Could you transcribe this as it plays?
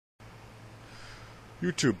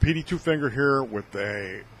YouTube, petey twofinger here with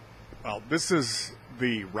well, this is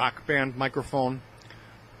the Rock Band microphone.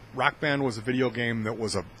 Rock Band was a video game that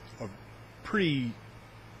was a pretty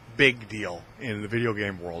big deal in the video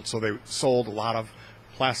game world. So they sold a lot of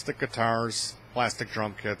plastic guitars, plastic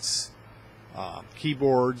drum kits,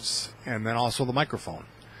 keyboards, and then also the microphone.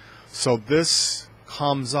 So this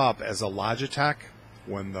comes up as a Logitech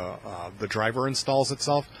when the driver installs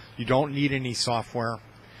itself. You don't need any software.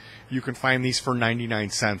 You can find these for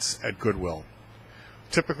 99 cents at Goodwill.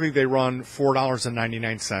 Typically they run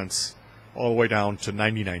 $4.99 all the way down to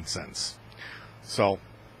 99 cents. So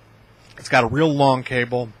it's got a real long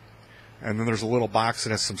cable, and then there's a little box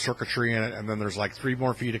that has some circuitry in it, and then there's like 3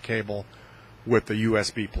 more feet of cable with the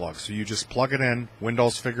USB plug. So you just plug it in,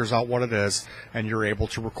 Windows figures out what it is, and you're able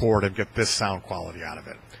to record and get this sound quality out of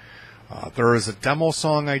it. There is a demo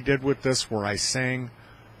song I did with this where I sang.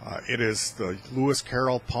 It is the Lewis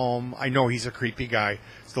Carroll poem. I know he's a creepy guy.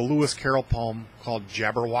 It's the Lewis Carroll poem called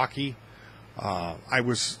Jabberwocky.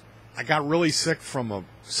 I got really sick from a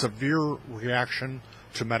severe reaction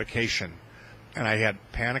to medication, and I had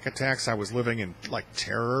panic attacks. I was living in like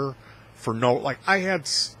terror for I had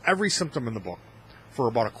every symptom in the book for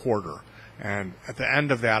about a quarter. And at the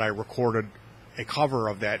end of that, I recorded a cover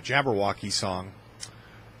of that Jabberwocky song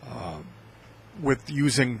with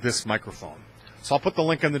using this microphone. So I'll put the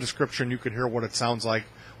link in the description. You can hear what it sounds like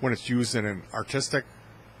when it's used in an artistic,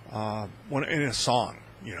 when in a song,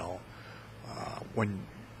 you know, when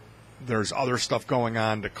there's other stuff going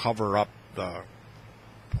on to cover up the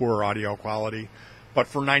poor audio quality. But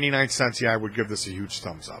for 99 cents, yeah, I would give this a huge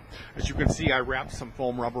thumbs up. As you can see, I wrapped some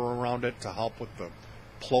foam rubber around it to help with the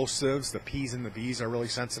plosives. The P's and the B's are really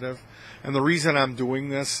sensitive. And the reason I'm doing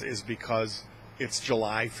this is because it's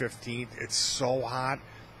July 15th. It's so hot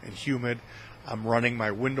and humid. I'm running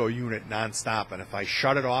my window unit nonstop, and if I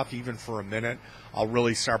shut it off even for a minute, I'll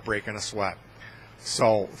really start breaking a sweat.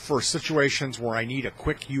 So for situations where I need a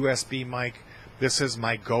quick USB mic, this is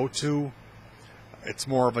my go-to. It's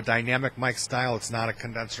more of a dynamic mic style. It's not a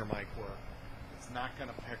condenser mic where it's not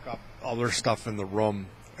going to pick up other stuff in the room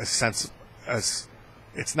it's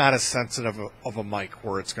not as sensitive of a mic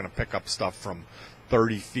where it's going to pick up stuff from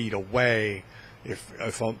 30 feet away.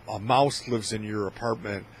 If a mouse lives in your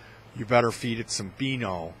apartment, you better feed it some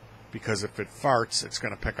Beano, because if it farts, it's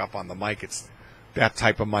going to pick up on the mic. It's that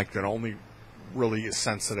type of mic that only really is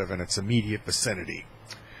sensitive in its immediate vicinity.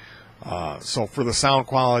 So for the sound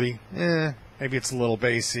quality, maybe it's a little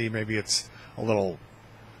bassy, maybe it's a little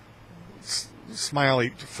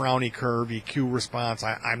smiley, frowny curve, EQ response.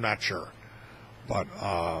 I'm not sure. But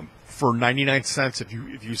for 99 cents, if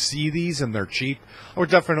you see these and they're cheap, I would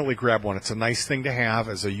definitely grab one. It's a nice thing to have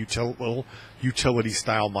as a little utility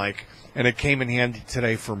style mic, and it came in handy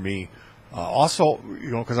today for me. Also,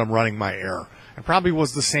 you know, because I'm running my Air. It probably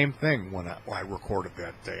was the same thing when I recorded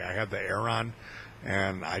that day. I had the Air on,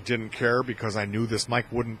 and I didn't care because I knew this mic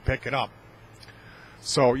wouldn't pick it up.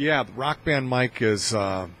 So yeah, the Rock Band mic is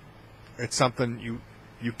it's something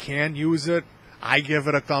you can use it. I give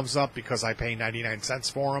it a thumbs up because I pay 99 cents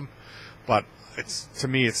for them, but to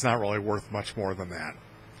me it's not really worth much more than that.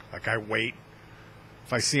 Like, I wait.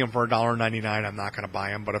 If I see them for $1.99, I'm not going to buy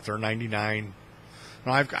them, but if they're 99,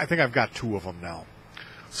 no, I think I've got 2 of them now.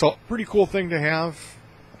 So pretty cool thing to have,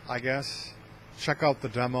 I guess. Check out the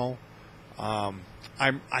demo.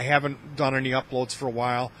 I haven't done any uploads for a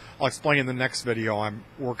while. I'll explain in the next video. I'm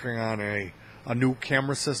working on a new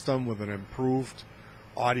camera system with an improved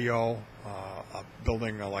audio,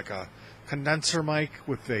 building like a condenser mic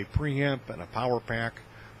with a preamp and a power pack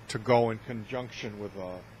to go in conjunction with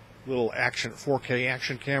a little 4K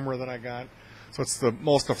action camera that I got. So it's the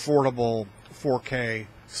most affordable 4K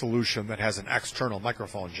solution that has an external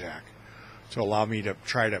microphone jack to allow me to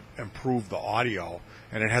try to improve the audio,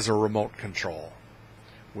 and it has a remote control,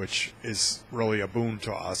 which is really a boon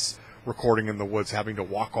to us recording in the woods, having to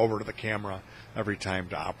walk over to the camera every time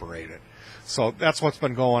to operate it. So that's what's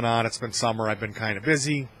been going on. It's been summer. I've been kind of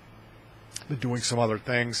busy, been doing some other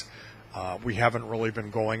things. We haven't really been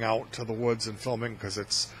going out to the woods and filming because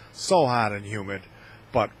it's so hot and humid,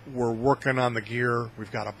 but we're working on the gear.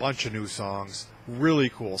 We've got a bunch of new songs, really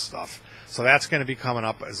cool stuff. So that's going to be coming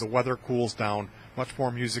up as the weather cools down. Much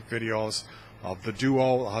more music videos of the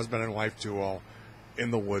duo, the husband and wife duo, in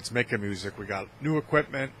the woods making music. We got new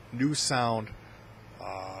equipment, new sound.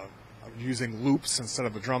 I'm using loops instead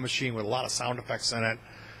of a drum machine with a lot of sound effects in it.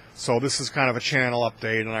 So this is kind of a channel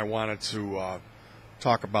update, and I wanted to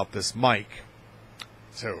talk about this mic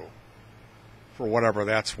too, for whatever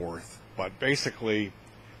that's worth. But basically,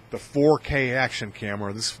 the 4K action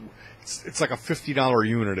camera, it's like a $50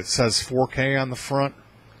 unit. It says 4K on the front.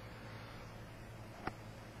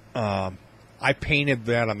 I painted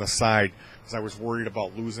that on the side because I was worried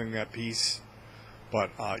about losing that piece. But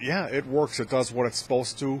yeah, it works. It does what it's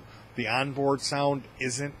supposed to. The onboard sound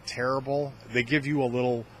isn't terrible. They give you a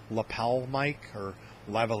little lapel mic or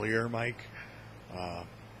lavalier mic.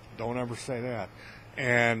 Don't ever say that.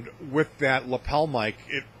 And with that lapel mic,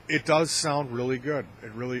 it does sound really good.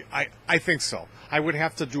 It really, I think so. I would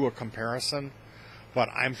have to do a comparison, but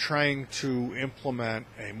I'm trying to implement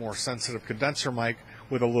a more sensitive condenser mic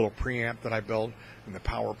with a little preamp that I built in the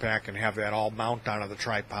power pack and have that all mount onto the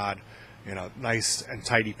tripod in a nice and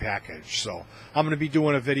tidy package. So I'm going to be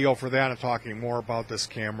doing a video for that and talking more about this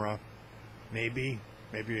camera. Maybe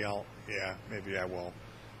I will.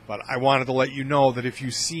 But I wanted to let you know that if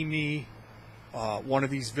you see me one of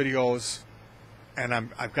these videos and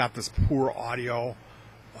I've got this poor audio,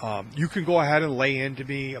 you can go ahead and lay into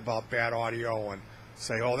me about bad audio and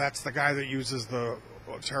say, oh, that's the guy that uses the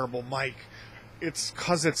terrible mic. It's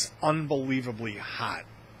because it's unbelievably hot.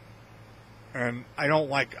 And I don't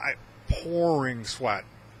like pouring sweat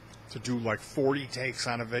to do like 40 takes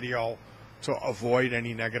on a video to avoid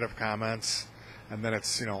any negative comments. And then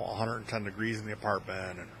it's, 110 degrees in the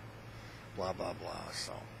apartment and blah, blah, blah.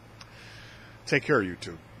 So take care,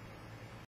 YouTube.